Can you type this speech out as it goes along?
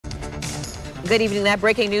Good evening. That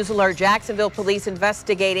breaking news alert. Jacksonville police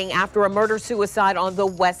investigating after a murder-suicide on the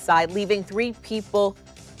west side, leaving 3 people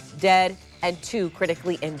dead and 2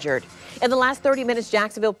 critically injured. In the last 30 minutes,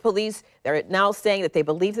 Jacksonville police, they're now saying that they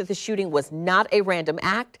believe that the shooting was not a random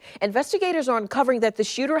act. Investigators are uncovering that the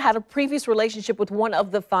shooter had a previous relationship with one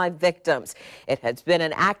of the 5 victims. It has been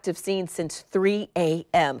an active scene since 3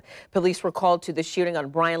 a.m. Police were called to the shooting on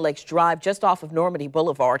Bryan Lakes Drive, just off of Normandy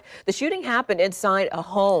Boulevard. The shooting happened inside a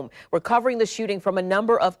home. We're covering the shooting from a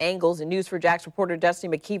number of angles, and News4Jax reporter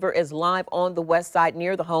Destiny McKeever is live on the west side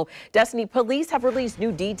near the home. Destiny, police have released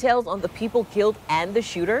new details on the people killed and the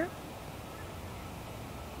shooter.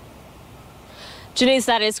 Janice,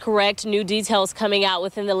 that is correct. New details coming out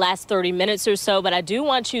within the last 30 minutes or so, but I do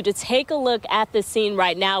want you to take a look at the scene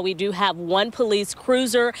right now. We do have one police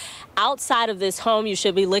cruiser outside of this home you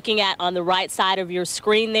should be looking at on the right side of your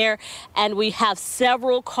screen there, and we have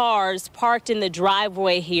several cars parked in the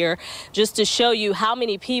driveway here just to show you how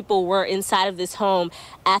many people were inside of this home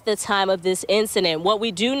at the time of this incident. What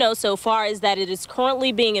we do know so far is that it is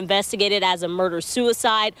currently being investigated as a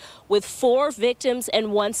murder-suicide with 4 victims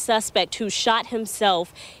and 1 suspect who shot himself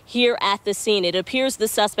here at the scene. It appears the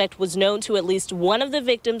suspect was known to at least one of the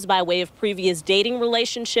victims by way of previous dating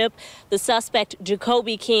relationship. The suspect,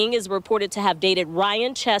 Jacoby King, is reported to have dated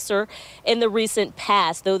Ryan Chesser in the recent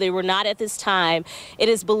past, though they were not at this time. It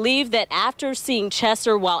is believed that after seeing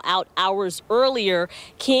Chesser while out hours earlier,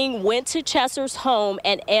 King went to Chesser's home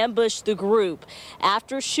and ambushed the group.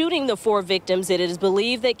 After shooting the 4 victims, it is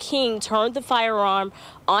believed that King turned the firearm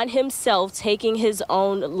on himself, taking his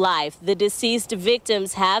own life. The deceased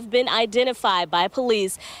victims have been identified by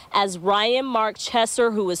police as Ryan Mark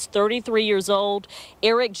Chesser, who is 33 years old,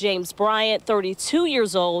 Eric James Bryant, 32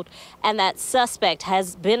 years old, and that suspect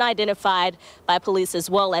has been identified by police as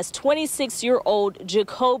well as 26-year-old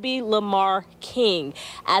Jacoby Lamar King.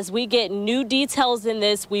 As we get new details in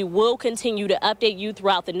this, we will continue to update you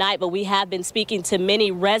throughout the night, but we have been speaking to many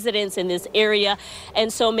residents in this area,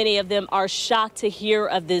 and so many of them are shocked to hear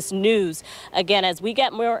of this news. Again, as we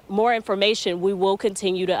get more information, we will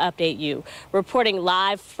continue to update you. Reporting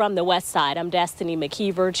live from the west side, I'm Destiny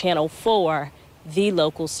McKeever, Channel 4, the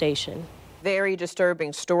local station. Very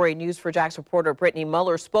disturbing story. News4Jax reporter Brittany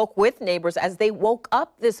Muller spoke with neighbors as they woke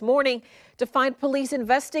up this morning to find police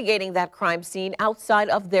investigating that crime scene outside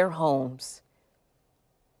of their homes.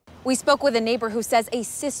 We spoke with a neighbor who says a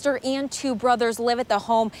sister and 2 brothers live at the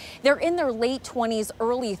home. They're in their late 20s,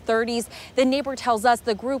 early 30s. The neighbor tells us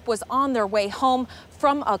the group was on their way home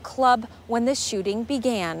from a club when the shooting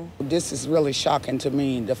began. This is really shocking to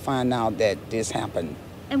me to find out that this happened.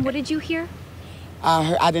 And what did you hear?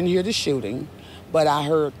 I didn't hear the shooting, but I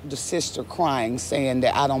heard the sister crying, saying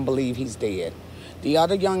that I don't believe he's dead. The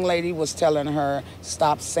other young lady was telling her,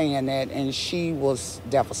 stop saying that, and she was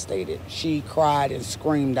devastated. She cried and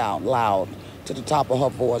screamed out loud to the top of her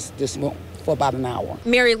voice for about an hour.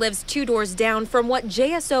 Mary lives 2 doors down from what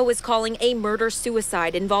JSO is calling a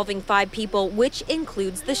murder-suicide involving 5 people, which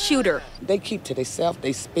includes the shooter. They keep to themselves,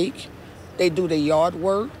 they speak, they do their yard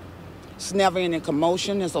work. It's never any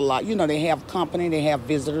commotion. There's a lot, you know, they have company, they have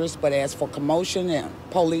visitors, but as for commotion and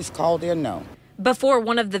police call there, no. Before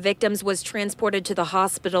one of the victims was transported to the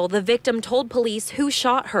hospital, the victim told police who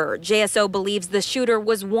shot her. JSO believes the shooter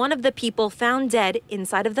was one of the people found dead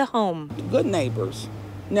inside of the home. Good neighbors,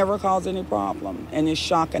 never cause any problem, and it's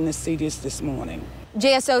shocking to see this morning.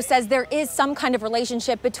 JSO says there is some kind of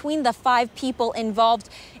relationship between the 5 people involved,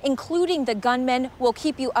 including the gunman. We'll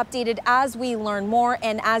keep you updated as we learn more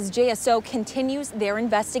and as JSO continues their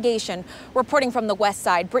investigation. Reporting from the west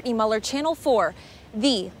side, Brittany Muller, Channel 4,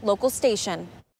 the local station.